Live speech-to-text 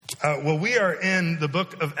Well, we are in the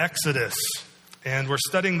book of Exodus, and we're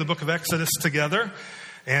studying the book of Exodus together,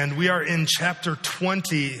 and we are in chapter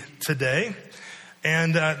 20 today.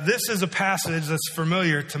 And this is a passage that's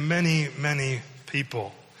familiar to many, many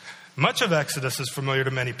people. Much of Exodus is familiar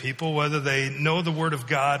to many people, whether they know the Word of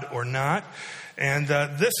God or not. And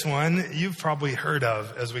this one you've probably heard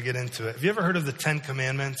of as we get into it. Have you ever heard of the Ten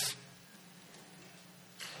Commandments?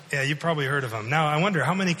 Yeah, you've probably heard of them. Now, I wonder,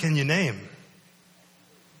 how many can you name?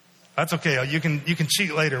 That's okay. You can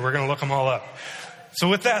cheat later. We're going to look them all up. So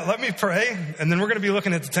with that, let me pray, and then we're going to be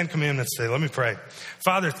looking at the Ten Commandments today. Let me pray.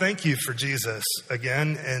 Father, thank you for Jesus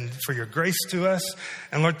again and for your grace to us.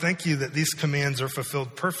 And Lord, thank you that these commands are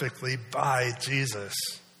fulfilled perfectly by Jesus.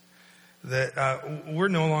 That we're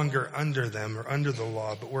no longer under them or under the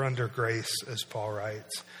law, but we're under grace, as Paul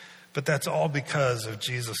writes. But that's all because of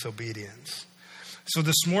Jesus' obedience. So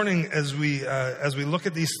this morning, as we look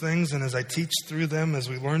at these things and as I teach through them, as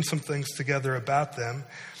we learn some things together about them,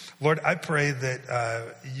 Lord, I pray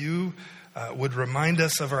that you would remind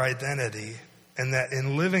us of our identity, and that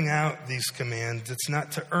in living out these commands, it's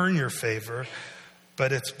not to earn your favor,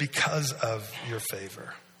 but it's because of your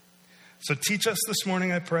favor. So teach us this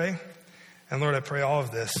morning, I pray. And Lord, I pray all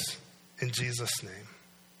of this in Jesus' name.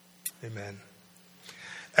 Amen.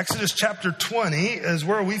 Exodus chapter 20 is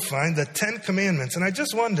where we find the Ten Commandments. And I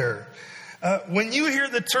just wonder, when you hear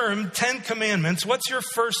the term Ten Commandments, what's your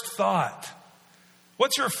first thought?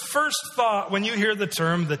 What's your first thought when you hear the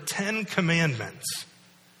term the Ten Commandments?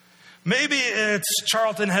 Maybe it's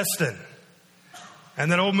Charlton Heston and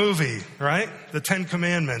that old movie, right? The Ten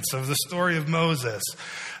Commandments, of the story of Moses.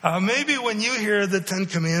 Maybe when you hear the Ten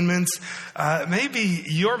Commandments, maybe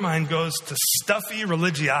your mind goes to stuffy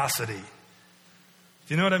religiosity.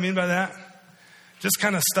 Do you know what I mean by that? Just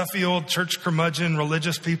kind of stuffy old church curmudgeon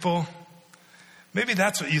religious people. Maybe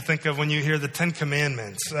that's what you think of when you hear the Ten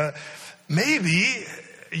Commandments. Maybe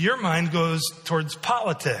your mind goes towards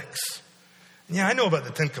politics. Yeah, I know about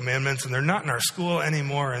the Ten Commandments, and they're not in our school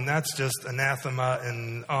anymore, and that's just anathema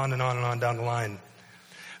and on and on and on down the line.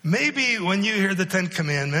 Maybe when you hear the Ten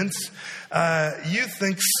Commandments, you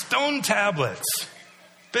think stone tablets.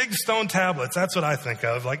 Big stone tablets, that's what I think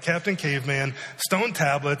of, like Captain Caveman, stone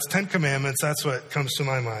tablets, Ten Commandments, that's what comes to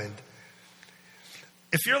my mind.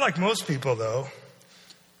 If you're like most people, though,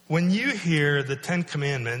 when you hear the Ten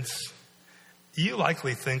Commandments, you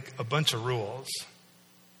likely think a bunch of rules.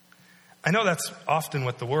 I know that's often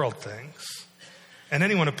what the world thinks. And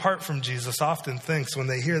anyone apart from Jesus often thinks when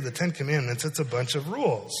they hear the Ten Commandments, it's a bunch of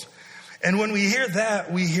rules. And when we hear that,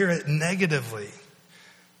 we hear it negatively.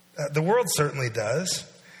 The world certainly does.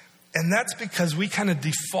 And that's because we kind of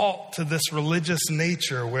default to this religious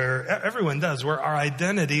nature where everyone does, where our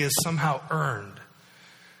identity is somehow earned.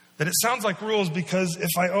 That it sounds like rules because if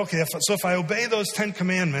I obey those Ten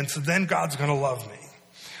Commandments, then God's going to love me.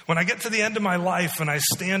 When I get to the end of my life and I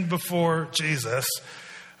stand before Jesus,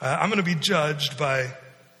 I'm going to be judged by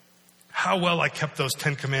how well I kept those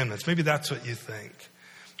Ten Commandments. Maybe that's what you think.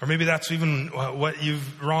 Or maybe that's even what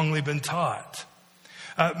you've wrongly been taught.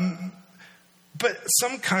 But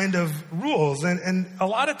some kind of rules. And a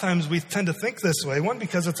lot of times we tend to think this way. One,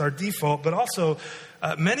 because it's our default, but also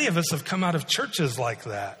many of us have come out of churches like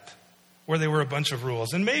that, where they were a bunch of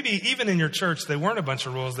rules. And maybe even in your church, they weren't a bunch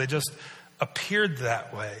of rules. They just appeared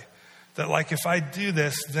that way. That like, if I do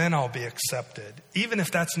this, then I'll be accepted. Even if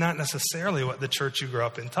that's not necessarily what the church you grew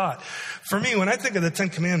up in taught. For me, when I think of the Ten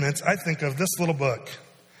Commandments, I think of this little book,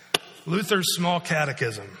 Luther's Small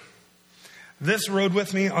Catechism. This rode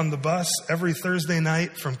with me on the bus every Thursday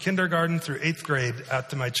night from kindergarten through 8th grade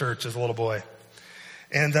out to my church as a little boy.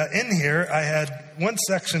 And in here, I had one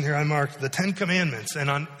section here I marked, the Ten Commandments.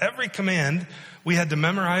 And on every command, we had to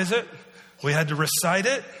memorize it, we had to recite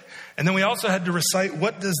it, and then we also had to recite,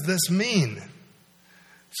 what does this mean?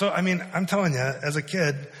 So, I mean, I'm telling you, as a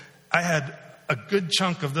kid, I had a good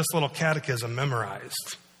chunk of this little catechism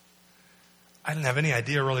memorized. I didn't have any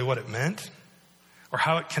idea really what it meant or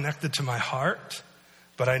how it connected to my heart,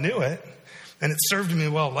 but I knew it. And it served me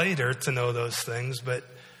well later to know those things. But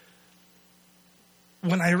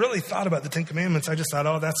when I really thought about the Ten Commandments, I just thought,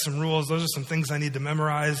 oh, that's some rules. Those are some things I need to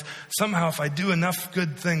memorize. Somehow, if I do enough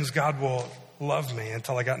good things, God will love me,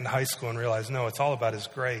 until I got into high school and realized, no, it's all about his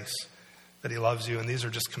grace, that he loves you. And these are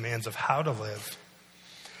just commands of how to live.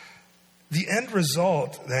 The end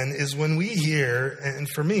result, then, is when we hear, and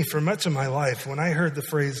for me, for much of my life, when I heard the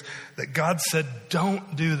phrase that God said,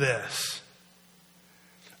 don't do this,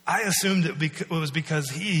 I assumed it was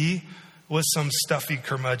because he was some stuffy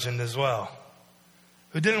curmudgeon as well,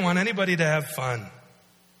 who didn't want anybody to have fun.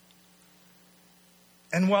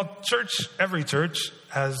 And while every church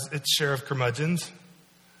has its share of curmudgeons,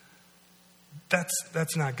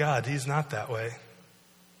 That's not God. He's not that way.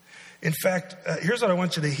 In fact, here's what I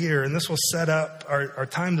want you to hear, and this will set up our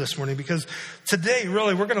time this morning, because today,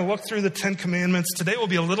 really, we're going to look through the 10 Commandments. Today will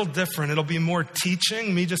be a little different. It'll be more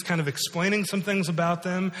teaching, me just kind of explaining some things about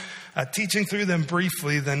them, teaching through them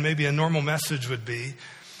briefly than maybe a normal message would be.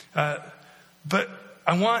 But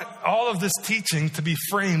I want all of this teaching to be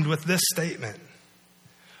framed with this statement.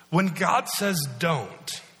 When God says don't,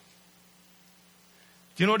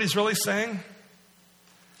 do you know what he's really saying?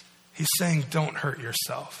 He's saying don't hurt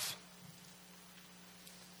yourself.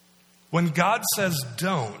 When God says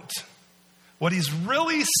don't, what he's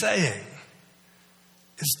really saying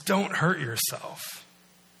is don't hurt yourself.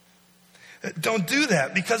 Don't do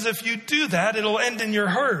that, because if you do that, it'll end in your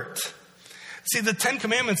hurt. See, the 10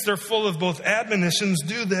 Commandments, they're full of both admonitions,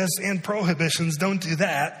 do this, and prohibitions, don't do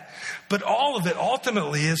that. But all of it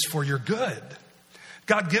ultimately is for your good.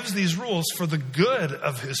 God gives these rules for the good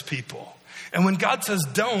of his people. And when God says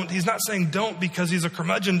don't, he's not saying don't because he's a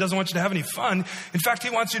curmudgeon, doesn't want you to have any fun. In fact, he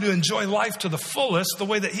wants you to enjoy life to the fullest, the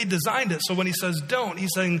way that he designed it. So when he says don't,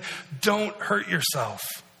 he's saying don't hurt yourself.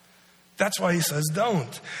 That's why he says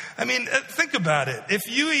don't. I mean, think about it.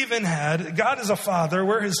 If you even had, God is a father,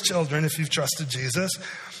 we're his children if you've trusted Jesus.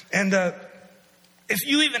 And if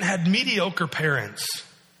you even had mediocre parents,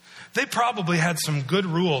 they probably had some good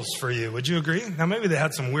rules for you. Would you agree? Now, maybe they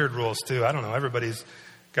had some weird rules too. I don't know. Everybody's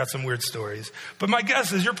got some weird stories. But my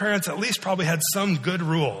guess is your parents at least probably had some good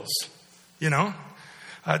rules. You know?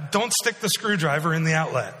 Don't stick the screwdriver in the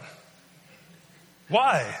outlet.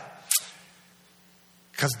 Why?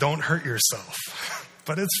 Because don't hurt yourself.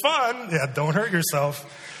 But it's fun. Yeah, don't hurt yourself.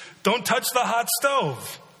 Don't touch the hot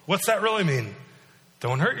stove. What's that really mean?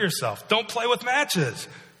 Don't hurt yourself. Don't play with matches.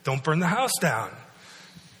 Don't burn the house down.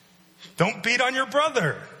 Don't beat on your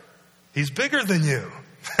brother. He's bigger than you.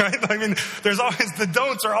 Right? I mean, there's always, the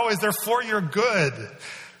don'ts are always, they're for your good.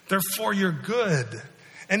 They're for your good.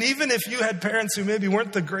 And even if you had parents who maybe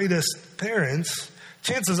weren't the greatest parents,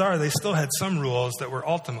 chances are they still had some rules that were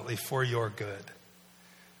ultimately for your good.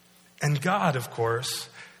 And God, of course,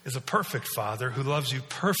 is a perfect Father who loves you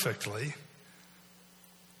perfectly.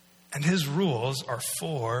 And his rules are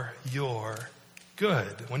for your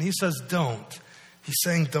good. When he says don't, he's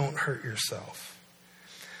saying don't hurt yourself.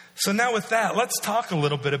 So now with that, let's talk a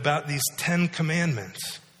little bit about these 10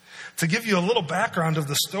 commandments. To give you a little background of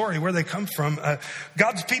the story, where they come from,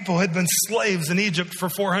 God's people had been slaves in Egypt for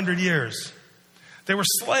 400 years. They were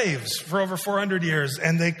slaves for over 400 years,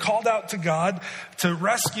 and they called out to God to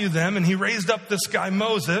rescue them, and he raised up this guy,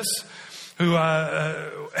 Moses, who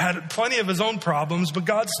had plenty of his own problems, but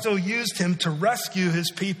God still used him to rescue his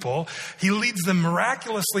people. He leads them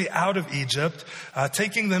miraculously out of Egypt,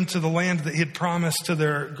 taking them to the land that he had promised to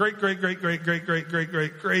their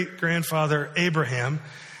great-great-great-great-great-great-great-great-grandfather Abraham.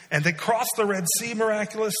 And they cross the Red Sea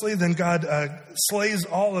miraculously. Then God slays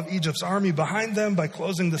all of Egypt's army behind them by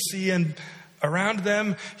closing the sea in around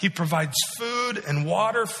them. He provides food and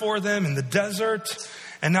water for them in the desert.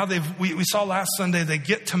 And now we saw last Sunday, they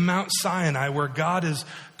get to Mount Sinai where God is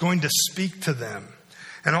going to speak to them.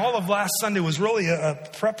 And all of last Sunday was really a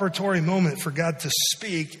preparatory moment for God to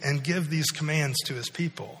speak and give these commands to his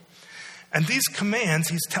people. And these commands,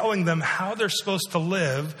 he's telling them how they're supposed to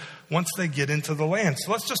live once they get into the land.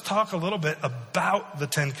 So let's just talk a little bit about the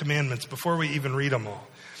 10 commandments before we even read them all.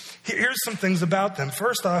 Here's some things about them.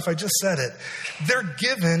 First off, I just said it. They're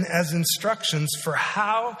given as instructions for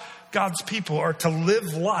how God's people are to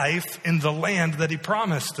live life in the land that he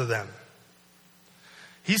promised to them.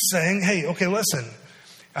 He's saying, hey, okay, listen,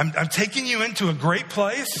 I'm taking you into a great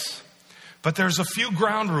place, but there's a few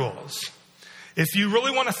ground rules. If you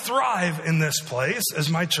really want to thrive in this place as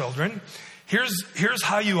my children, here's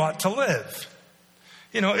how you ought to live.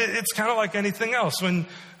 You know, it's kind of like anything else. When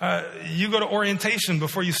you go to orientation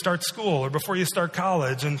before you start school or before you start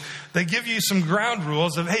college, and they give you some ground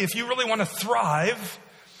rules of, hey, if you really want to thrive,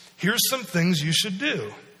 here's some things you should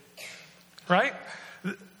do, right?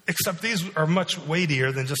 Except these are much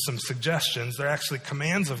weightier than just some suggestions. They're actually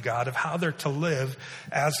commands of God of how they're to live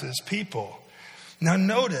as his people. Now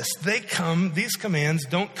notice, these commands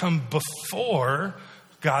don't come before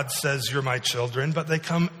God says, you're my children, but they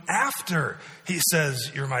come after he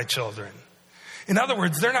says, you're my children. In other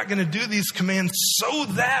words, they're not going to do these commands so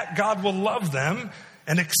that God will love them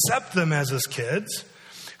and accept them as his kids.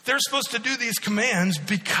 They're supposed to do these commands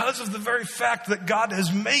because of the very fact that God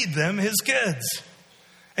has made them his kids.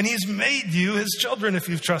 And he's made you his children if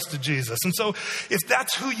you've trusted Jesus. And so if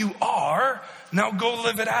that's who you are, now go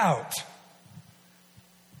live it out.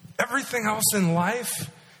 Everything else in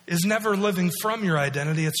life is never living from your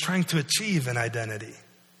identity. It's trying to achieve an identity.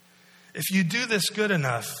 If you do this good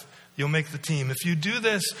enough, you'll make the team. If you do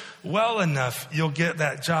this well enough, you'll get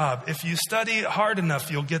that job. If you study hard enough,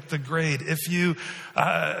 you'll get the grade. If you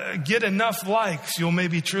get enough likes, you'll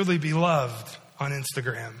maybe truly be loved on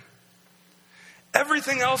Instagram.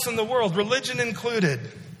 Everything else in the world, religion included,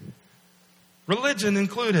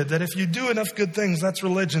 that if you do enough good things, that's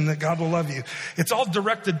religion, that God will love you. It's all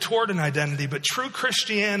directed toward an identity, but true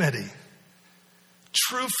Christianity,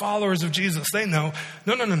 true followers of Jesus, they know,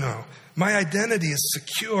 no. My identity is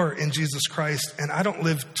secure in Jesus Christ, and I don't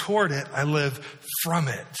live toward it, I live from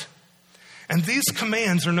it. And these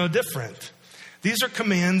commands are no different. These are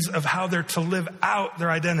commands of how they're to live out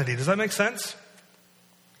their identity. Does that make sense?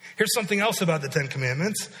 Here's something else about the Ten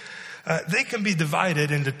Commandments. They can be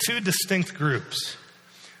divided into two distinct groups.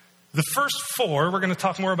 The first four, we're going to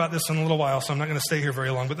talk more about this in a little while, so I'm not going to stay here very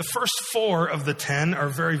long, but the first four of the 10 are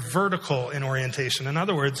very vertical in orientation. In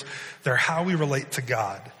other words, they're how we relate to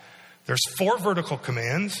God. There's 4 vertical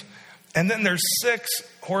commands, and then there's 6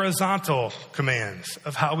 horizontal commands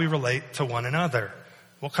of how we relate to one another.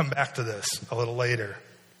 We'll come back to this a little later.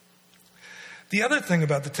 The other thing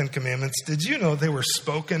about the 10 Commandments, did you know they were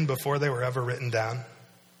spoken before they were ever written down?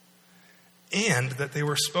 And that they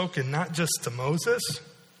were spoken not just to Moses,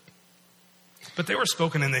 but they were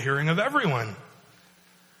spoken in the hearing of everyone.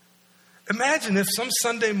 Imagine if some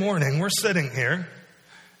Sunday morning we're sitting here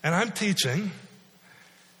and I'm teaching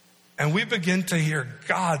and we begin to hear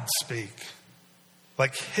God speak,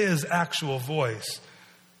 like his actual voice.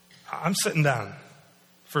 I'm sitting down,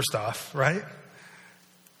 first off, right?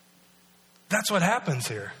 That's what happens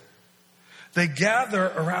here. They gather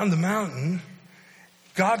around the mountain.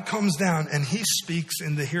 God comes down and he speaks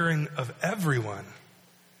in the hearing of everyone.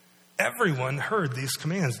 Everyone heard these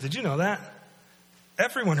commands. Did you know that?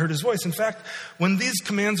 Everyone heard his voice. In fact, when these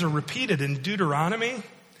commands are repeated in Deuteronomy,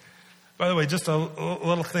 by the way, just a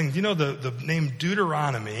little thing. Do you know the name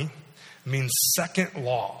Deuteronomy means second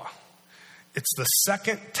law? It's the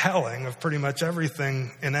second telling of pretty much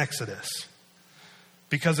everything in Exodus,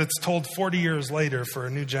 because it's told 40 years later for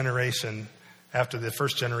a new generation after the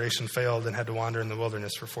first generation failed and had to wander in the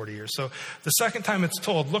wilderness for 40 years. So the second time it's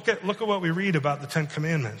told, look at what we read about the 10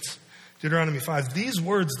 Commandments. Deuteronomy 5, these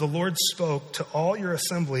words the Lord spoke to all your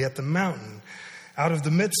assembly at the mountain, out of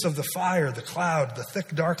the midst of the fire, the cloud, the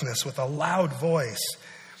thick darkness, with a loud voice.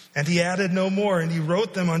 And he added no more, and he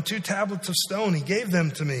wrote them on 2 tablets of stone. He gave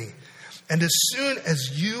them to me. And as soon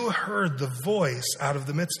as you heard the voice out of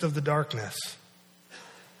the midst of the darkness,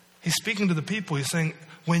 he's speaking to the people. He's saying,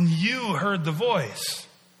 when you heard the voice,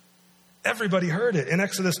 everybody heard it. In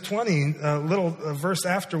Exodus 20, a little verse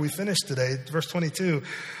after we finished today, verse 22,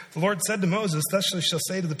 the Lord said to Moses, thus you shall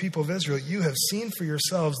say to the people of Israel, you have seen for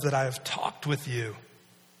yourselves that I have talked with you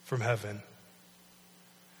from heaven.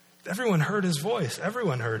 Everyone heard his voice.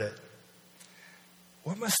 Everyone heard it.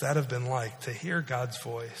 What must that have been like to hear God's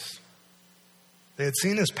voice? They had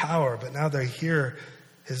seen his power, but now they hear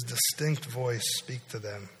his distinct voice speak to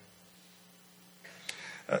them.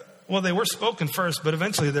 Well, they were spoken first, but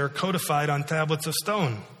eventually they're codified on tablets of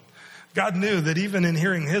stone. God knew that even in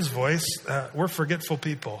hearing his voice, we're forgetful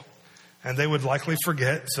people, and they would likely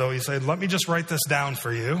forget. So he said, let me just write this down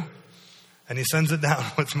for you. And he sends it down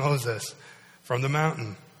with Moses from the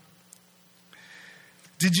mountain.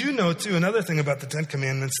 Did you know, too, another thing about the 10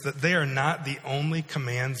 Commandments, that they are not the only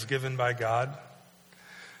commands given by God?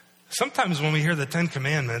 Sometimes when we hear the 10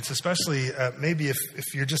 Commandments, especially maybe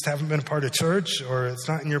if you just haven't been a part of church or it's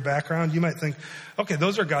not in your background, you might think, okay,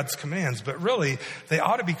 those are God's commands. But really, they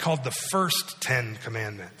ought to be called the first 10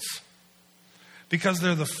 Commandments, because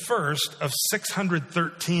they're the first of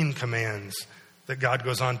 613 commands that God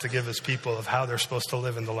goes on to give his people of how they're supposed to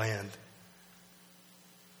live in the land.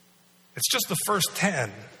 It's just the first 10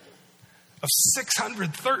 of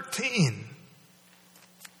 613.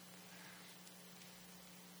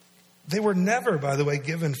 They were never, by the way,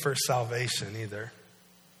 given for salvation either.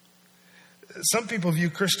 Some people view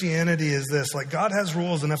Christianity as this, like God has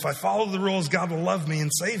rules, and if I follow the rules, God will love me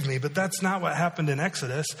and save me. But that's not what happened in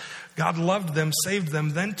Exodus. God loved them, saved them,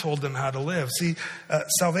 then told them how to live. See,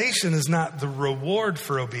 salvation is not the reward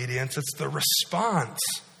for obedience. It's the response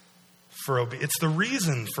for obedience. It's the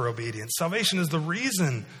reason for obedience. Salvation is the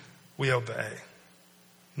reason we obey,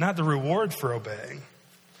 not the reward for obeying.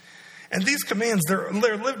 And these commands,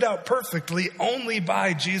 they're lived out perfectly only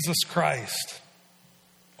by Jesus Christ.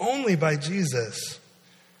 Only by Jesus.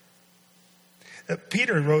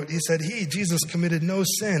 Peter wrote, he said, Jesus, committed no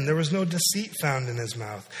sin. There was no deceit found in his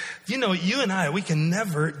mouth. You know, you and I, we can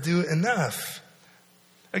never do enough.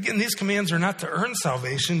 Again, these commands are not to earn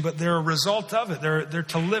salvation, but they're a result of it. They're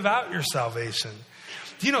to live out your salvation.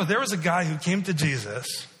 You know, there was a guy who came to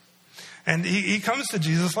Jesus, And he comes to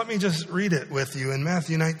Jesus. Let me just read it with you. In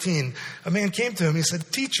Matthew 19, a man came to him. He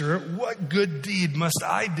said, "Teacher, what good deed must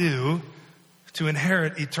I do to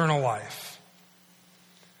inherit eternal life?"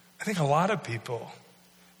 I think a lot of people,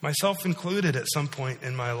 myself included at some point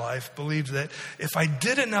in my life, believed that if I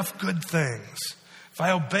did enough good things, if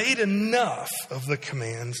I obeyed enough of the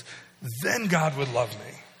commands, then God would love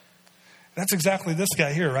me. That's exactly this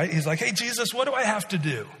guy here, right? He's like, "Hey, Jesus, what do I have to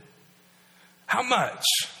do? How much?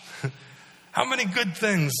 How many good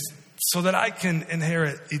things so that I can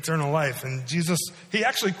inherit eternal life?" And Jesus, he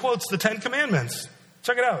actually quotes the 10 Commandments.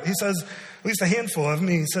 Check it out. He says, at least a handful of them.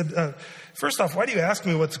 He said, first off, why do you ask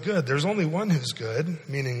me what's good? There's only one who's good,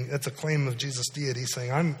 meaning it's a claim of Jesus' deity,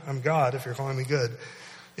 saying, I'm God if you're calling me good.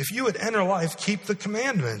 If you would enter life, keep the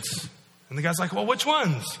commandments. And the guy's like, "Well, which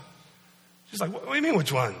ones?" She's like, "What do you mean,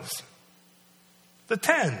 which ones?" The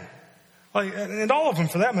 10. And all of them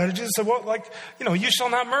for that matter. Jesus said, you shall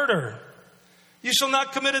not murder. You shall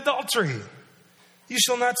not commit adultery. You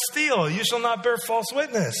shall not steal. You shall not bear false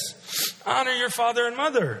witness. Honor your father and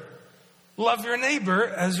mother. Love your neighbor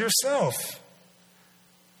as yourself.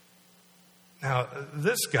 Now,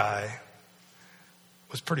 this guy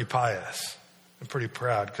was pretty pious and pretty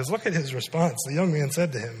proud, because look at his response. The young man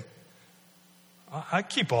said to him, "I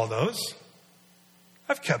keep all those.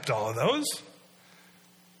 I've kept all of those.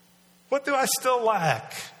 What do I still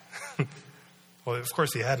lack?" Well, of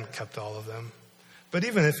course, he hadn't kept all of them. But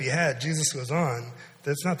even if he had, Jesus goes on,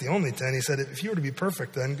 that's not the only 10. He said, "If you were to be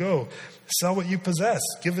perfect, then go, sell what you possess,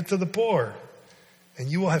 give it to the poor, and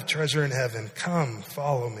you will have treasure in heaven. Come,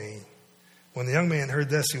 follow me." When the young man heard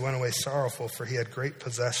this, he went away sorrowful, for he had great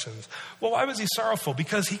possessions. Well, why was he sorrowful?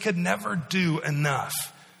 Because he could never do enough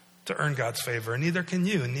to earn God's favor, and neither can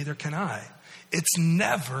you, and neither can I. It's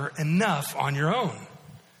never enough on your own.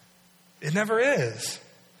 It never is.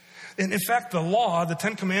 And in fact, the law, the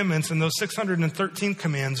 10 Commandments, and those 613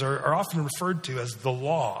 commands are often referred to as the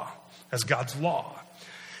law, as God's law.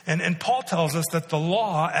 And Paul tells us that the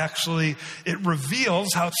law actually, it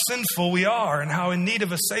reveals how sinful we are and how in need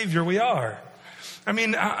of a Savior we are. I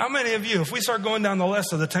mean, how many of you, if we start going down the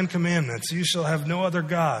list of the 10 Commandments, you shall have no other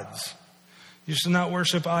gods. You shall not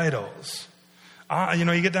worship idols.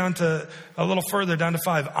 You get down to a little further, down to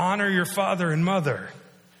 5. Honor your father and mother.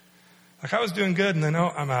 Like, I was doing good, and then,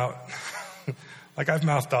 I'm out. Like, I've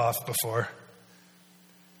mouthed off before.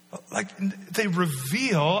 Like, they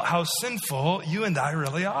reveal how sinful you and I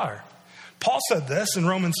really are. Paul said this in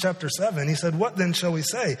Romans chapter 7. He said, "What then shall we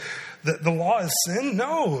say? That the law is sin?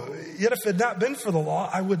 No. Yet if it had not been for the law,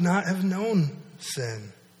 I would not have known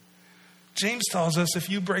sin." James tells us if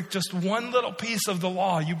you break just one little piece of the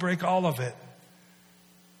law, you break all of it.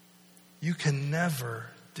 You can never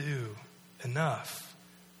do enough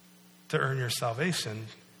to earn your salvation.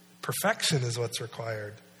 Perfection is what's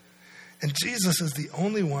required. And Jesus is the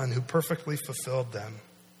only one who perfectly fulfilled them.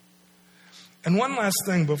 And one last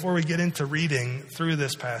thing before we get into reading through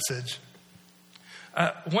this passage.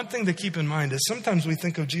 One thing to keep in mind is sometimes we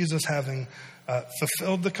think of Jesus having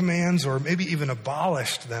fulfilled the commands or maybe even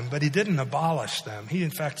abolished them, but he didn't abolish them. He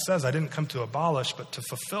in fact says, "I didn't come to abolish, but to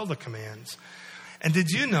fulfill the commands." And did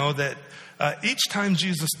you know that each time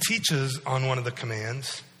Jesus teaches on one of the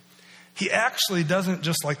commands, he actually doesn't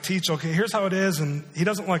just teach, okay, here's how it is, and he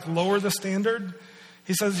doesn't lower the standard.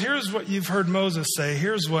 He says, here's what you've heard Moses say,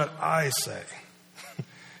 here's what I say.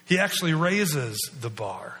 He actually raises the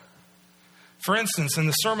bar. For instance, in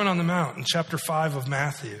the Sermon on the Mount in chapter 5 of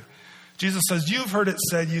Matthew, Jesus says, "You've heard it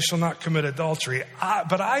said, you shall not commit adultery.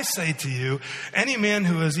 But I say to you, any man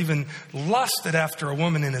who has even lusted after a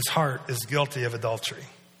woman in his heart is guilty of adultery."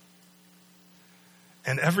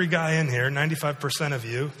 And every guy in here, 95% of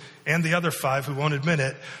you, and the other 5 who won't admit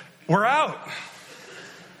it, we're out.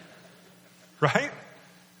 Right?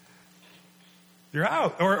 You're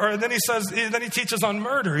out. Or then he teaches on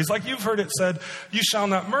murder. He's like, "You've heard it said, you shall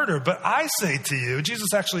not murder. But I say to you,"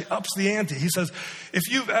 Jesus actually ups the ante. He says, "If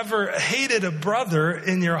you've ever hated your brother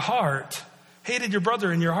in your heart,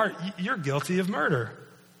 you're guilty of murder."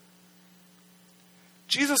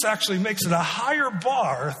 Jesus actually makes it a higher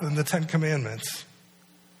bar than the 10 Commandments.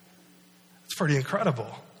 It's pretty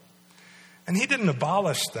incredible. And he didn't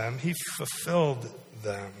abolish them. He fulfilled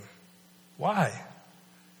them. Why?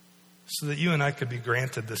 So that you and I could be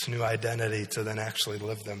granted this new identity to then actually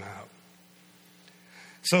live them out.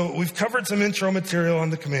 So we've covered some intro material on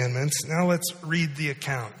the commandments. Now let's read the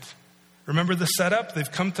account. Remember the setup?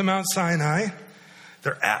 They've come to Mount Sinai.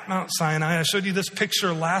 They're at Mount Sinai. I showed you this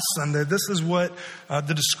picture last Sunday. This is what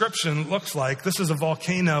the description looks like. This is a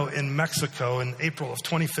volcano in Mexico in April of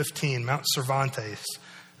 2015, Mount Cervantes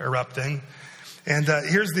erupting. And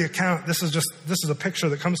here's the account. This is a picture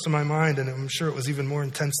that comes to my mind, and I'm sure it was even more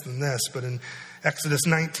intense than this. But in Exodus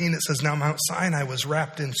 19, it says, "Now Mount Sinai was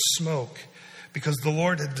wrapped in smoke because the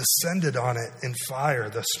Lord had descended on it in fire.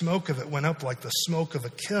 The smoke of it went up like the smoke of a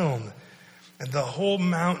kiln, and the whole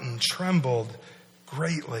mountain trembled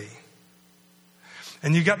greatly."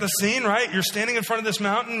 And you got the scene, right? You're standing in front of this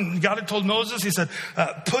mountain. God had told Moses, he said,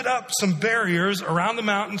 put up some barriers around the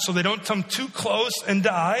mountain so they don't come too close and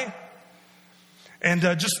die. And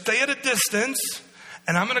just stay at a distance,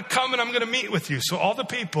 and I'm going to come and I'm going to meet with you. So all the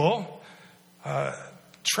people,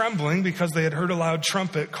 trembling because they had heard a loud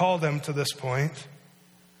trumpet call them to this point.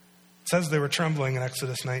 It says they were trembling in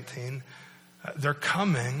Exodus 19. They're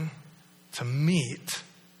coming to meet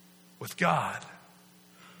with God.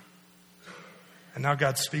 And now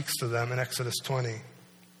God speaks to them in Exodus 20.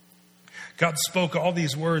 God spoke all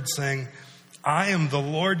these words saying, "I am the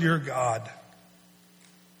Lord your God,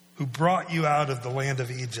 who brought you out of the land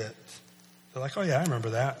of Egypt." They're like, "Oh yeah, I remember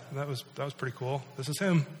that. That was pretty cool. This is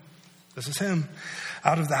him. This is him.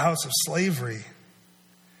 Out of the house of slavery."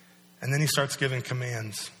 And then he starts giving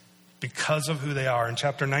commands because of who they are. In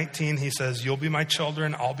chapter 19, he says, "You'll be my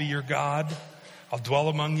children. I'll be your God. I'll dwell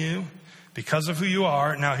among you." Because of who you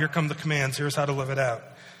are. Now here come the commands. Here's how to live it out.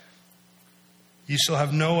 "You shall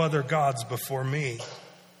have no other gods before me.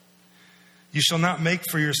 You shall not make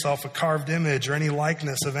for yourself a carved image or any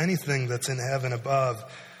likeness of anything that's in heaven above,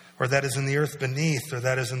 or that is in the earth beneath, or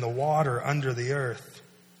that is in the water under the earth.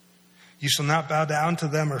 You shall not bow down to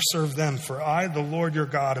them or serve them, for I, the Lord your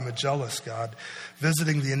God, am a jealous God,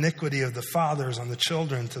 visiting the iniquity of the fathers on the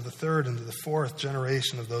children to the third and to the fourth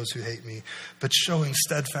generation of those who hate me, but showing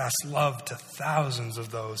steadfast love to thousands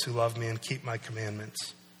of those who love me and keep my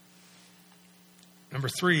commandments." Number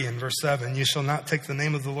 3, in verse 7, "You shall not take the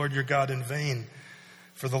name of the Lord your God in vain,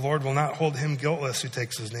 for the Lord will not hold him guiltless who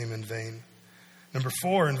takes his name in vain." Number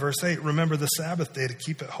 4, in verse 8, "Remember the Sabbath day to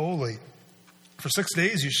keep it holy. For 6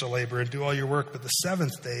 days you shall labor and do all your work, but the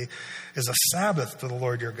seventh day is a Sabbath to the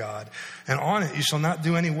Lord your God. And on it you shall not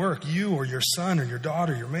do any work, you or your son or your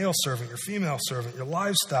daughter, your male servant, your female servant, your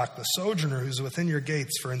livestock, the sojourner who's within your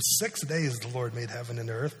gates. For in 6 days the Lord made heaven and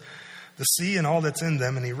earth, the sea and all that's in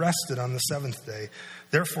them, and he rested on the seventh day.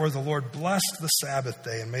 Therefore the Lord blessed the Sabbath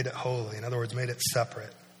day and made it holy." In other words, made it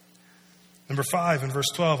separate. Number 5, in verse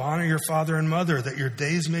 12, "Honor your father and mother, that your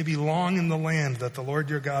days may be long in the land that the Lord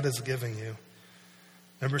your God is giving you."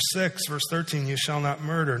 Number 6, verse 13, "You shall not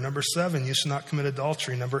murder." Number 7, "You shall not commit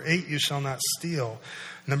adultery." Number 8, "You shall not steal."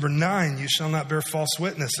 Number 9, "You shall not bear false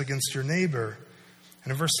witness against your neighbor."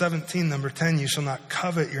 And in verse 17, number 10, "You shall not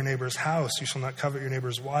covet your neighbor's house. You shall not covet your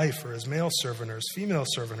neighbor's wife or his male servant or his female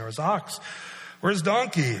servant or his ox or his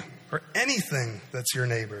donkey or anything that's your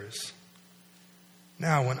neighbor's."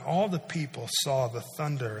 Now, when all the people saw the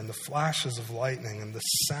thunder and the flashes of lightning and the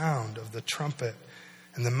sound of the trumpet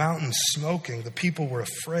and the mountain smoking, the people were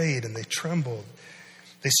afraid and they trembled.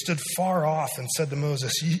 They stood far off and said to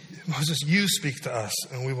Moses, "Moses, you speak to us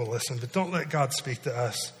and we will listen, but don't let God speak to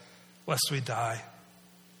us, lest we die."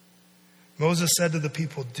 Moses said to the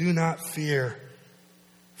people, "Do not fear,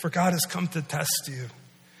 for God has come to test you,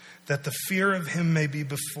 that the fear of him may be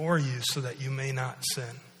before you so that you may not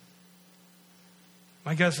sin."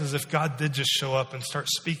 My guess is if God did just show up and start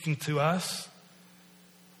speaking to us,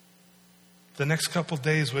 the next couple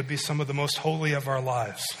days would be some of the most holy of our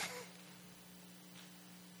lives.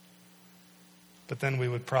 But then we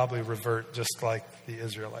would probably revert just like the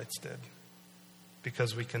Israelites did,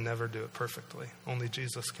 because we can never do it perfectly. Only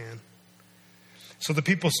Jesus can. So the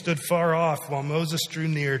people stood far off while Moses drew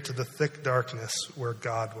near to the thick darkness where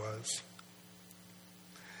God was.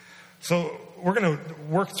 So we're going to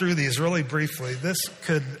work through these really briefly. This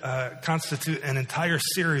could constitute an entire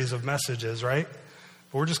series of messages, right?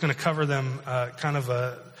 But we're just going to cover them kind of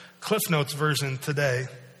a Cliff Notes version today.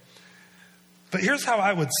 But here's how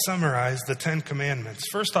I would summarize the 10 commandments.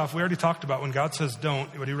 First off, we already talked about when God says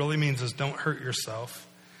don't, what he really means is don't hurt yourself.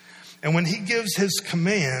 And when he gives his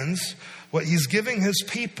commands, what he's giving his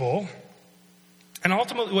people, and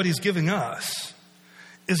ultimately what he's giving us,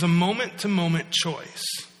 is a moment-to-moment choice.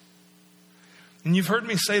 And you've heard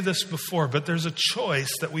me say this before, but there's a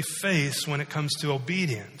choice that we face when it comes to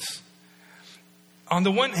obedience. On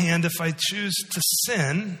the one hand, if I choose to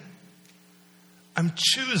sin, I'm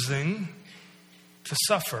choosing to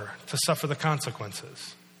suffer the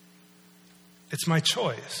consequences. It's my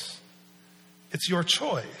choice. It's your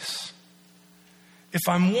choice. If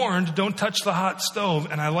I'm warned, don't touch the hot stove,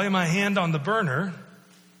 and I lay my hand on the burner,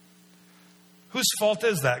 whose fault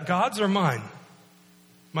is that? God's or mine?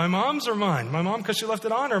 My mom's or mine? My mom because she left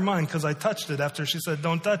it on, or mine because I touched it after she said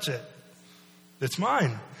don't touch it? It's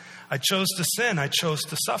mine. I chose to sin. I chose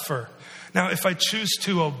to suffer. Now, if I choose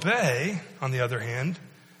to obey, on the other hand,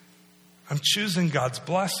 I'm choosing God's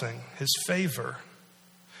blessing, his favor.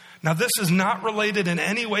 Now, this is not related in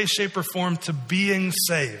any way, shape, or form to being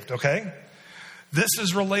saved, okay? This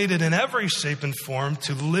is related in every shape and form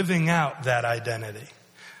to living out that identity.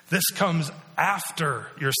 This comes after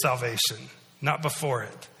your salvation, not before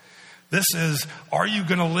it. This is, are you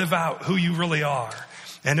going to live out who you really are?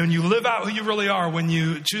 And when you live out who you really are, when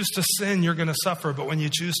you choose to sin, you're going to suffer. But when you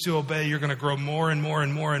choose to obey, you're going to grow more and more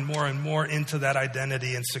and more and more and more into that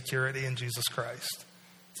identity and security in Jesus Christ.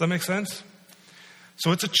 Does that make sense?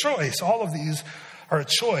 So it's a choice. All of these are a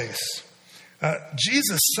choice.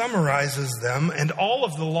 Jesus summarizes them and all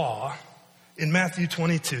of the law in Matthew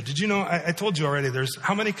 22. Did you know, I told you already, there's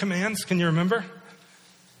how many commands? Can you remember?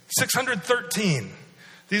 613.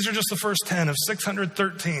 These are just the first 10 of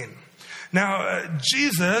 613. Now,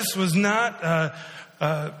 Jesus was not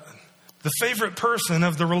the favorite person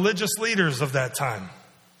of the religious leaders of that time.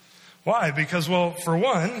 Why? Because, well, for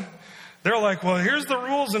one, they're like, well, here's the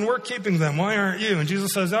rules and we're keeping them. Why aren't you? And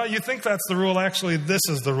Jesus says, oh, you think that's the rule. Actually, this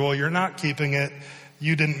is the rule. You're not keeping it.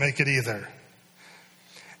 You didn't make it either.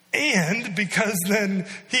 And because then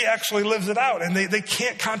he actually lives it out and they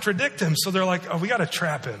can't contradict him. So they're like, oh, we got to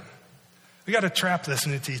trap him. We got to trap this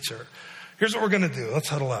new teacher. Here's what we're going to do. Let's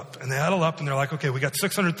huddle up. And they huddle up and they're like, okay, we got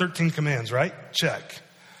 613 commands, right? Check.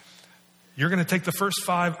 You're going to take the first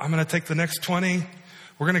 5. I'm going to take the next 20.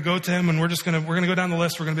 We're going to go to him and we're going to go down the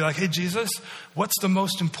list. We're going to be like, hey, Jesus, what's the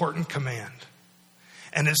most important command?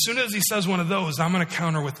 And as soon as he says one of those, I'm going to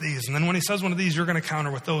counter with these. And then when he says one of these, you're going to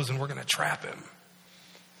counter with those and we're going to trap him.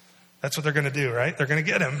 That's what they're going to do, right? They're going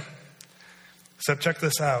to get him. Except check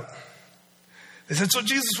this out. They said, so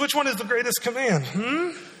Jesus, which one is the greatest command?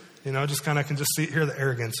 You know, just kind of can just hear the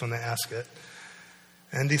arrogance when they ask it.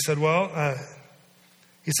 And he said,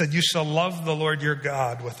 you shall love the Lord your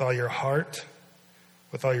God with all your heart,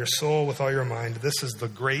 with all your soul, with all your mind. This is the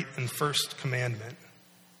great and first commandment.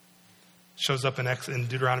 Shows up in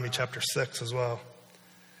Deuteronomy chapter 6 as well.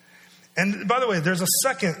 And by the way, there's a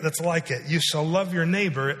second that's like it. You shall love your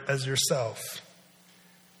neighbor as yourself.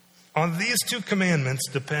 On these 2 commandments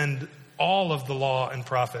depend all of the law and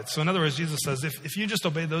prophets. So in other words, Jesus says, if you just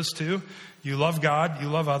obey those 2, you love God, you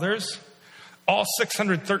love others, all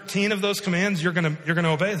 613 of those commands, you're going to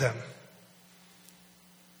obey them.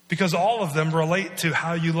 Because all of them relate to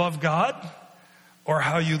how you love God or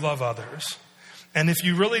how you love others. And if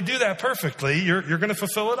you really do that perfectly, you're going to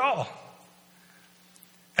fulfill it all.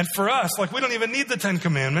 And for us, like, we don't even need the 10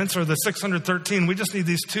 commandments or the 613. We just need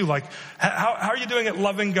these 2. Like, how are you doing at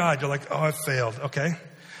loving God? You're like, oh, I've failed. Okay.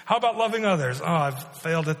 How about loving others? Oh, I've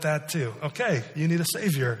failed at that too. Okay, you need a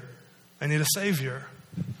Savior. I need a Savior.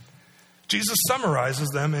 Jesus summarizes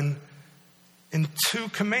them in 2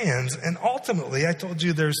 commands. And ultimately, I told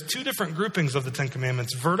you there's 2 different groupings of the 10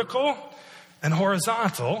 commandments, vertical and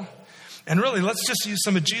horizontal. And really, let's just use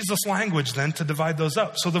some of Jesus' language then to divide those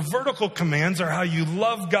up. So the vertical commands are how you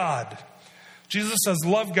love God. Jesus says,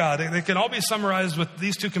 love God. They can all be summarized with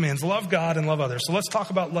these 2 commands, love God and love others. So let's talk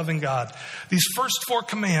about loving God. These first 4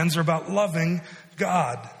 commands are about loving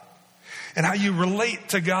God and how you relate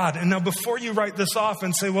to God. And now before you write this off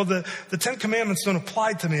and say, well, the 10 commandments don't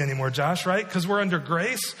apply to me anymore, Josh, right? Because we're under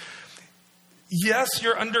grace. Yes,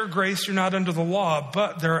 you're under grace, you're not under the law,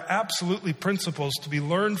 but there are absolutely principles to be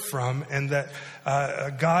learned from and that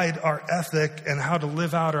guide our ethic and how to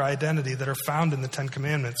live out our identity that are found in the 10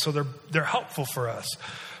 commandments. So they're helpful for us.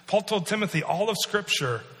 Paul told Timothy, all of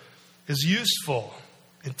Scripture is useful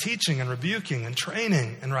in teaching and rebuking and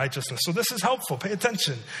training in righteousness. So this is helpful. Pay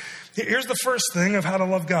attention. Here's the first thing of how to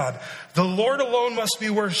love God. The Lord alone must be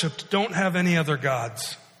worshiped. Don't have any other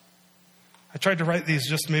gods. I tried to write these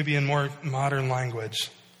just maybe in more modern language,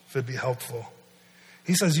 if it'd be helpful.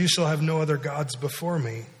 He says, you shall have no other gods before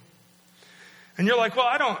me. And you're like, well,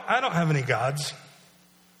 I don't have any gods.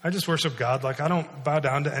 I just worship God. Like, I don't bow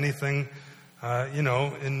down to anything,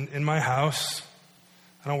 in my house.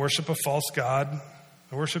 I don't worship a false God.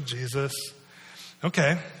 I worship Jesus.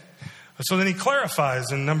 Okay. So then he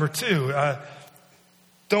clarifies in number 2,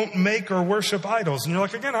 don't make or worship idols. And you're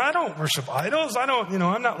like, again, I don't worship idols.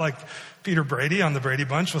 I'm not like Peter Brady on the Brady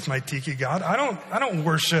Bunch with my tiki God. I don't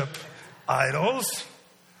worship idols.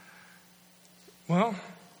 Well,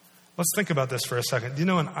 let's think about this for a second. Do you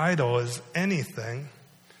know an idol is anything,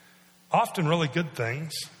 often really good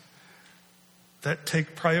things, that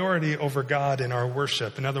take priority over God in our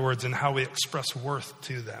worship. In other words, in how we express worth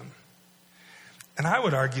to them. And I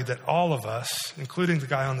would argue that all of us, including the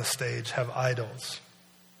guy on the stage, have idols.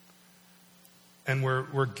 And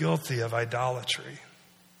we're guilty of idolatry.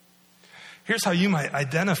 Here's how you might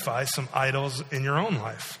identify some idols in your own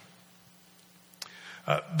life.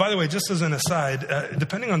 By the way, just as an aside,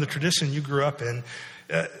 depending on the tradition you grew up in,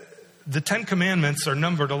 the 10 Commandments are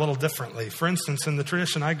numbered a little differently. For instance, in the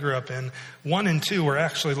tradition I grew up in, 1 and 2 were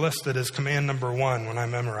actually listed as command number 1 when I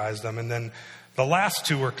memorized them. And then the last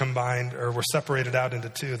 2 were combined or were separated out into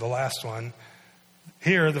 2, the last one.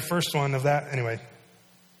 Here, the first one of that, anyway,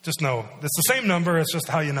 just know it's the same number, it's just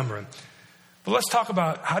how you number them. But let's talk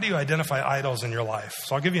about how do you identify idols in your life.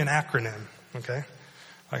 So I'll give you an acronym, okay?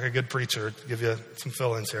 Like a good preacher, to give you some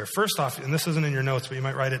fill-ins here. First off, and this isn't in your notes, but you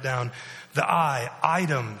might write it down. The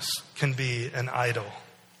items can be an idol.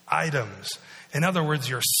 Items. In other words,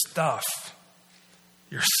 your stuff.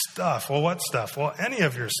 Your stuff. Well, what stuff? Well, any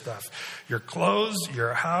of your stuff. Your clothes,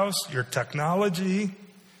 your house, your technology,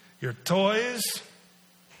 your toys.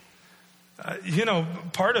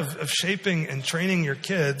 Part of shaping and training your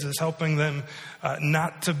kids is helping them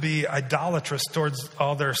not to be idolatrous towards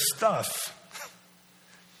all their stuff.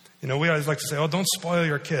 We always like to say, don't spoil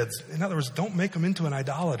your kids. In other words, don't make them into an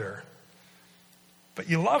idolater. But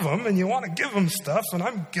you love them and you want to give them stuff, and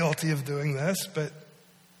I'm guilty of doing this, but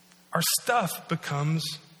our stuff becomes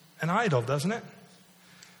an idol, doesn't it?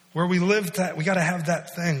 Where we live, we got to have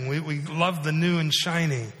that thing. We love the new and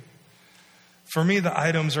shiny. For me, the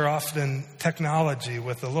items are often technology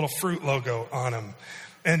with a little fruit logo on them.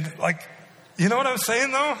 And you know what I'm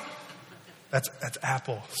saying though? That's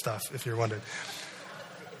Apple stuff, if you're wondering.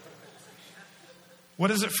 What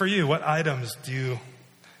is it for you? What items do you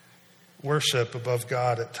worship above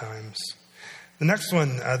God at times? The next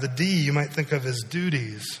one, the D, you might think of as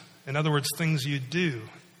duties. In other words, things you do.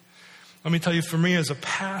 Let me tell you, for me as a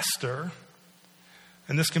pastor,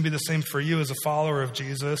 and this can be the same for you as a follower of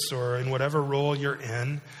Jesus or in whatever role you're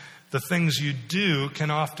in, the things you do can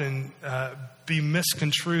often be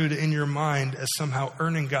misconstrued in your mind as somehow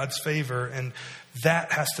earning God's favor, and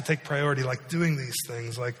that has to take priority, like doing these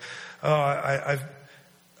things.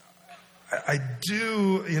 I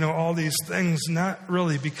do, all these things, not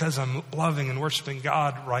really because I'm loving and worshiping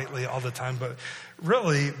God rightly all the time, but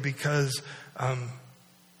really because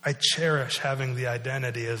I cherish having the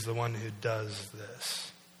identity as the one who does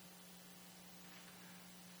this.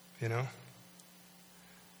 Do you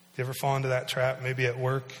ever fall into that trap? Maybe at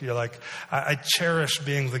work, you're like, I cherish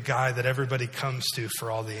being the guy that everybody comes to for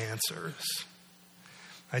all the answers.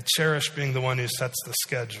 I cherish being the one who sets the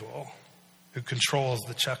schedule, who controls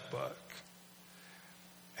the checkbook.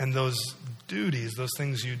 And those duties, those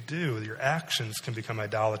things you do, your actions can become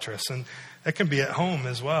idolatrous. And it can be at home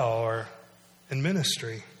as well or in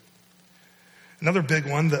ministry. Another big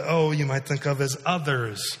one, the O, you might think of as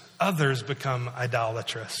others. Others become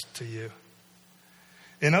idolatrous to you.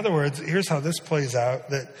 In other words, here's how this plays out.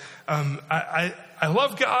 That I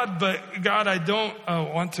love God, but God, I don't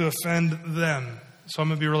want to offend them. So I'm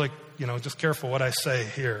going to be really, just careful what I say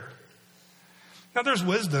here. Now, there's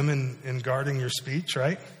wisdom in guarding your speech,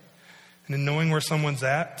 right? And in knowing where someone's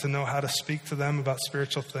at to know how to speak to them about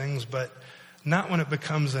spiritual things, but not when it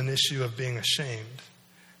becomes an issue of being ashamed.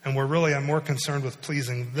 And where really I'm more concerned with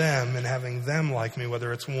pleasing them and having them like me,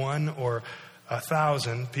 whether it's 1 or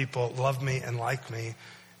 1,000 people love me and like me,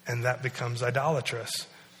 and that becomes idolatrous.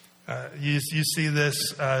 You see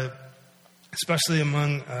this especially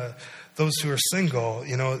among those who are single.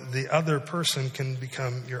 The other person can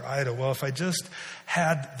become your idol. Well, if I just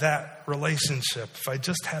had that relationship, if I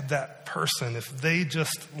just had that person, if they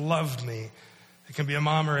just loved me, it can be a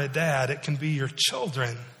mom or a dad, it can be your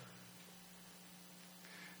children.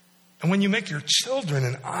 And when you make your children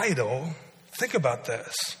an idol, think about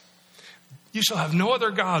this. You shall have no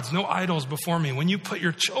other gods, no idols before me. When you put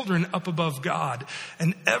your children up above God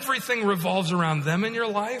and everything revolves around them in your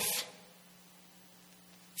life,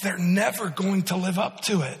 they're never going to live up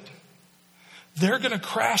to it. They're going to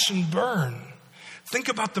crash and burn. Think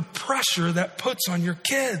about the pressure that puts on your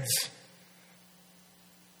kids.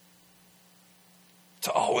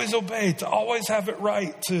 To always obey, to always have it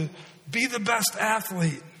right, to be the best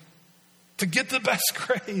athlete, to get the best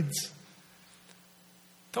grades.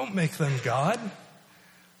 Don't make them God.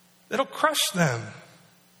 It'll crush them.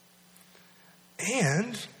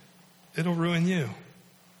 And it'll ruin you.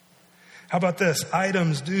 How about this?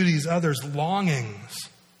 Items, duties, others, longings.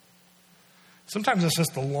 Sometimes it's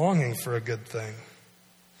just the longing for a good thing.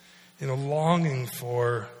 Longing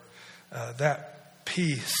for that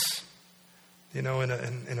peace, in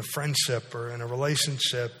a friendship or in a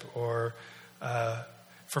relationship or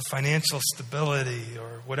for financial stability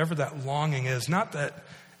or whatever that longing is. Not that,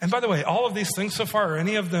 and by the way, all of these things so far, are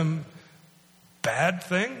any of them bad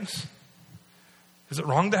things? Is it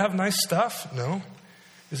wrong to have nice stuff? No.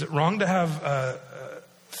 Is it wrong to have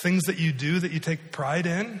things that you do that you take pride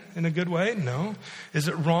in a good way? No. Is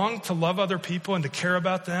it wrong to love other people and to care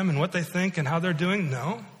about them and what they think and how they're doing?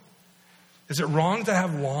 No. Is it wrong to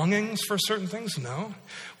have longings for certain things? No.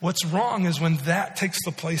 What's wrong is when that takes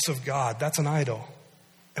the place of God. That's an idol.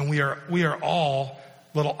 And we are all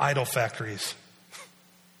little idol factories.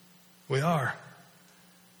 We are.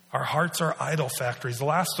 Our hearts are idol factories. The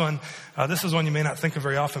last one, this is one you may not think of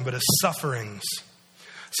very often, but is sufferings.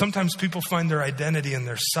 Sometimes people find their identity in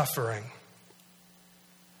their suffering.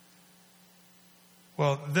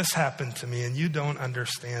 Well, this happened to me and you don't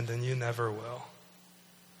understand and you never will.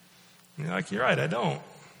 And you're like, you're right, I don't.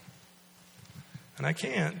 And I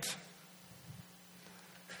can't.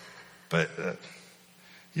 But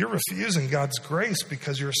you're refusing God's grace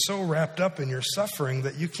because you're so wrapped up in your suffering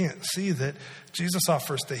that you can't see that Jesus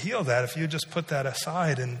offers to heal that if you just put that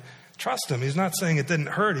aside and trust him. He's not saying it didn't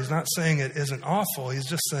hurt. He's not saying it isn't awful. He's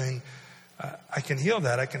just saying, I can heal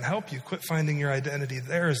that. I can help you. Quit finding your identity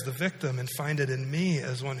there as the victim and find it in me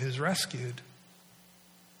as one who's rescued.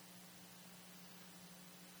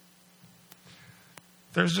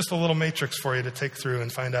 There's just a little matrix for you to take through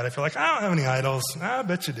and find out if you're like, I don't have any idols. I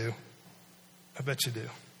bet you do. I bet you do.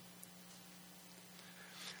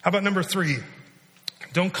 How about number 3?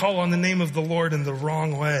 Don't call on the name of the Lord in the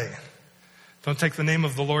wrong way. Don't take the name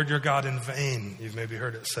of the Lord your God in vain. You've maybe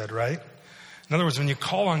heard it said, right? In other words, when you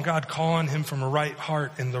call on God, call on him from a right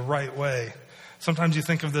heart in the right way. Sometimes you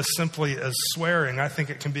think of this simply as swearing. I think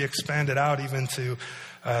it can be expanded out even to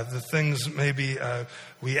the things maybe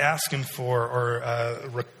we ask him for,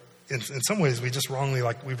 or in some ways we just wrongly,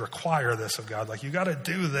 like, we require this of God. Like, you got to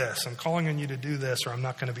do this. I'm calling on you to do this, or I'm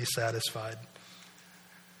not going to be satisfied.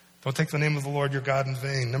 Don't take the name of the Lord your God in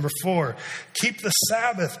vain. Number 4, keep the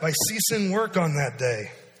Sabbath by ceasing work on that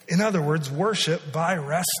day. In other words, worship by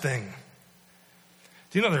resting.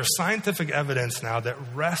 Do you know there's scientific evidence now that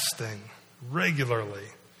resting regularly,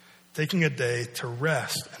 taking a day to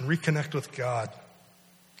rest and reconnect with God,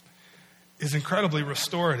 is incredibly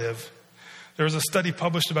restorative. There was a study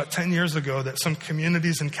published about 10 years ago that some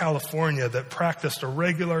communities in California that practiced a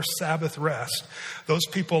regular Sabbath rest, those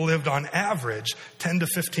people lived on average 10 to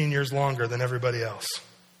 15 years longer than everybody else.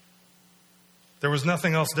 There was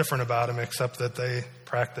nothing else different about them except that they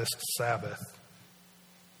practiced Sabbath.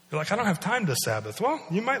 You're like, I don't have time to Sabbath. Well,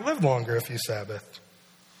 you might live longer if you Sabbath.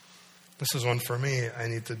 This is one for me I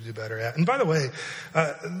need to do better at. And by the way,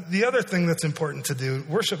 the other thing that's important to do,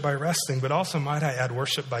 worship by resting, but also might I add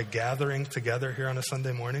worship by gathering together here on a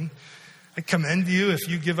Sunday morning. I commend you if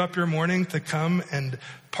you give up your morning to come, and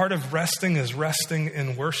part of resting is resting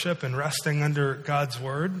in worship and resting under God's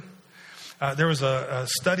word. There was a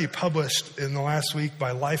study published in the last week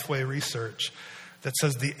by Lifeway Research that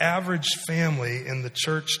says the average family in the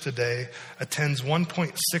church today attends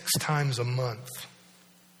 1.6 times a month.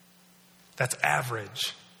 That's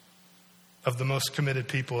average of the most committed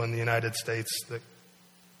people in the United States that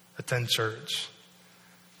attend church.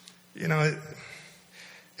 You know,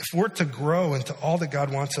 if we're to grow into all that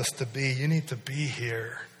God wants us to be, you need to be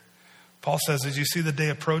here. Paul says, as you see the day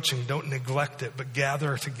approaching, don't neglect it, but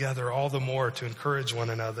gather together all the more to encourage one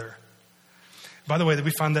another. By the way,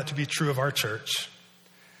 we found that to be true of our church.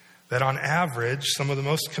 That on average, some of the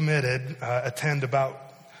most committed attend about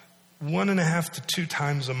 1.5 to 2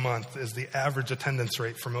 times a month is the average attendance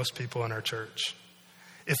rate for most people in our church.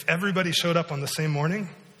 If everybody showed up on the same morning,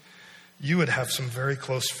 you would have some very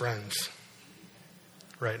close friends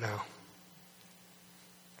right now.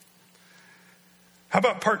 How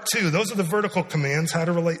about part 2? Those are the vertical commands, how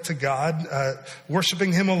to relate to God.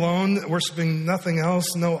 Worshiping him alone, worshiping nothing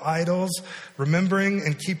else, no idols, remembering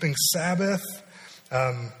and keeping Sabbath.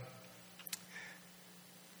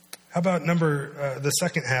 How about the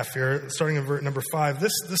second half here, starting in verse number 5?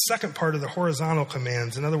 This second part of the horizontal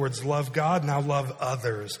commands, in other words, love God, now love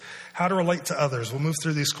others. How to relate to others. We'll move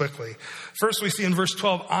through these quickly. First, we see in verse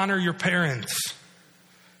 12, honor your parents.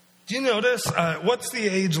 Do you notice, what's the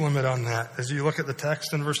age limit on that? As you look at the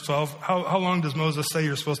text in verse 12, how long does Moses say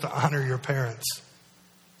you're supposed to honor your parents?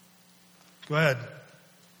 Go ahead.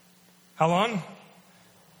 How long?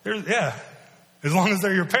 As long as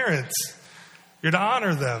they're your parents. You're to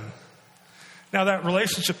honor them. Now, that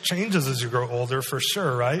relationship changes as you grow older, for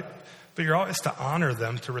sure, right? But you're always to honor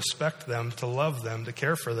them, to respect them, to love them, to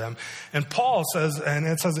care for them. And Paul says, and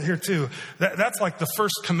it says it here too, that's like the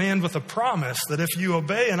first command with a promise that if you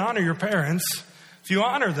obey and honor your parents, if you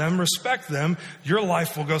honor them, respect them, your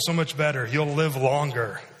life will go so much better. You'll live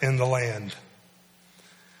longer in the land.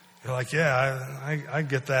 You're like, yeah, I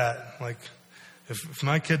get that. Like, if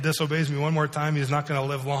my kid disobeys me one more time, he's not going to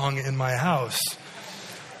live long in my house.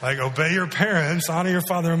 Like, obey your parents, honor your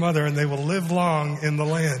father and mother, and they will live long in the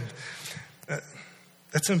land.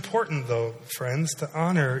 It's important, though, friends, to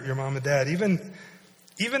honor your mom and dad. Even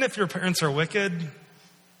if your parents are wicked,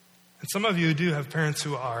 and some of you do have parents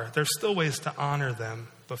who are, there's still ways to honor them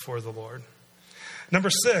before the Lord. Number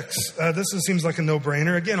 6, this seems like a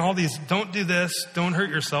no-brainer. Again, all these, don't do this, don't hurt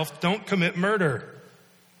yourself, don't commit murder.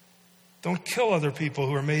 Don't kill other people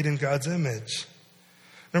who are made in God's image.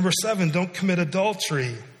 Number 7, don't commit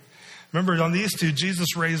adultery. Remember, on these two,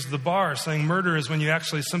 Jesus raised the bar, saying murder is when you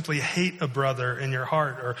actually simply hate a brother in your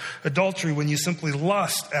heart, or adultery when you simply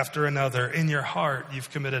lust after another in your heart.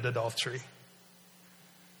 You've committed adultery.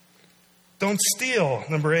 Don't steal.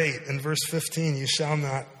 Number 8, in verse 15, you shall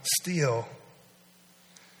not steal.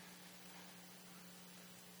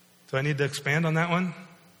 Do I need to expand on that one?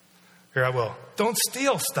 Here, I will. Don't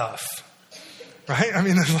steal stuff. Right? I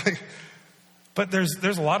mean, but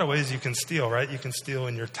there's a lot of ways you can steal, right? You can steal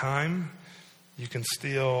in your time. You can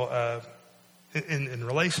steal in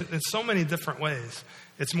relation. In so many different ways.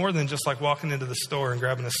 It's more than just like walking into the store and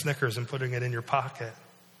grabbing a Snickers and putting it in your pocket.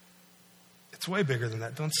 It's way bigger than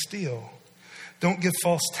that. Don't steal. Don't give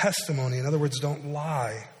false testimony. In other words, don't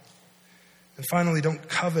lie. And finally, don't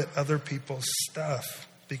covet other people's stuff.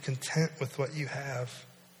 Be content with what you have.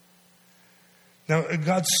 Now,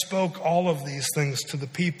 God spoke all of these things to the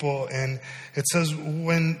people, and it says,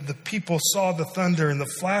 when the people saw the thunder and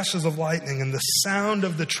the flashes of lightning and the sound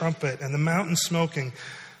of the trumpet and the mountain smoking,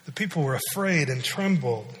 the people were afraid and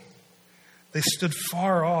trembled. They stood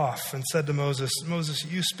far off and said to Moses, Moses,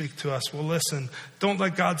 you speak to us, we'll listen. Don't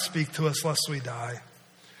let God speak to us lest we die.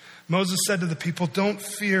 Moses said to the people, don't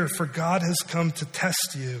fear, for God has come to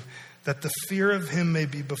test you, that the fear of him may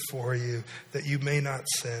be before you, that you may not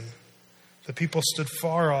sin. The people stood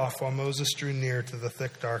far off while Moses drew near to the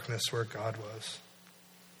thick darkness where God was.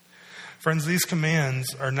 Friends, these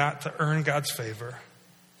commands are not to earn God's favor.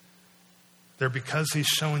 They're because he's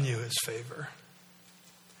shown you his favor.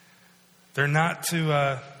 They're not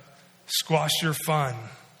to squash your fun.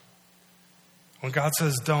 When God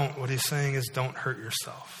says don't, what he's saying is don't hurt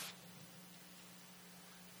yourself.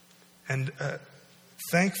 And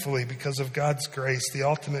thankfully, because of God's grace, the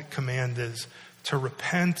ultimate command is to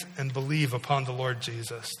repent and believe upon the Lord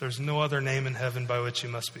Jesus. There's no other name in heaven by which you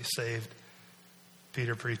must be saved,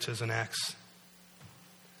 Peter preaches in Acts.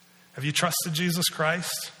 Have you trusted Jesus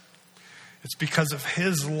Christ? It's because of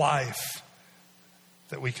his life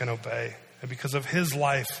that we can obey. And because of his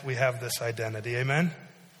life, we have this identity. Amen?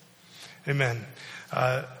 Amen.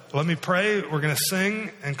 Let me pray. We're going to sing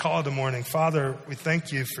and call it a morning. Father, we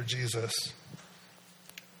thank you for Jesus.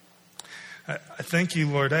 I thank you,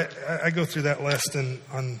 Lord. I go through that list, and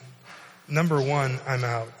on number 1, I'm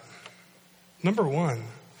out. Number 1,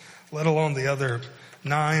 let alone the other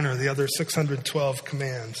 9 or the other 612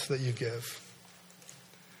 commands that you give.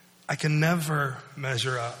 I can never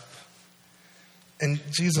measure up. And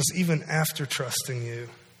Jesus, even after trusting you,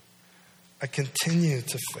 I continue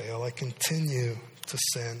to fail. I continue to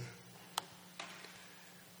sin.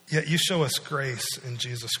 Yet you show us grace in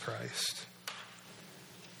Jesus Christ.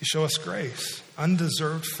 You show us grace,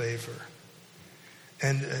 undeserved favor.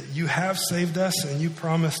 And you have saved us, and you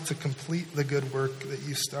promise to complete the good work that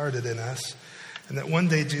you started in us. And that one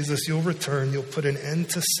day, Jesus, you'll return, you'll put an end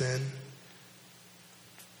to sin,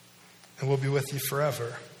 and we'll be with you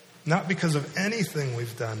forever. Not because of anything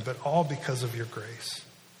we've done, but all because of your grace.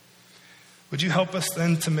 Would you help us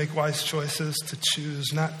then to make wise choices, to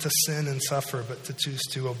choose not to sin and suffer, but to choose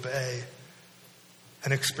to obey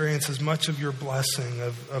and experience as much of your blessing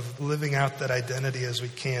of living out that identity as we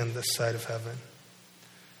can this side of heaven,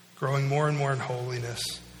 growing more and more in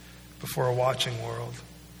holiness before a watching world,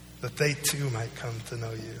 that they too might come to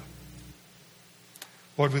know you.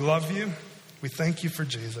 Lord, we love you. We thank you for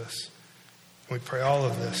Jesus. And we pray all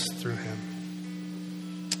of this through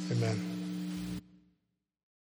him. Amen.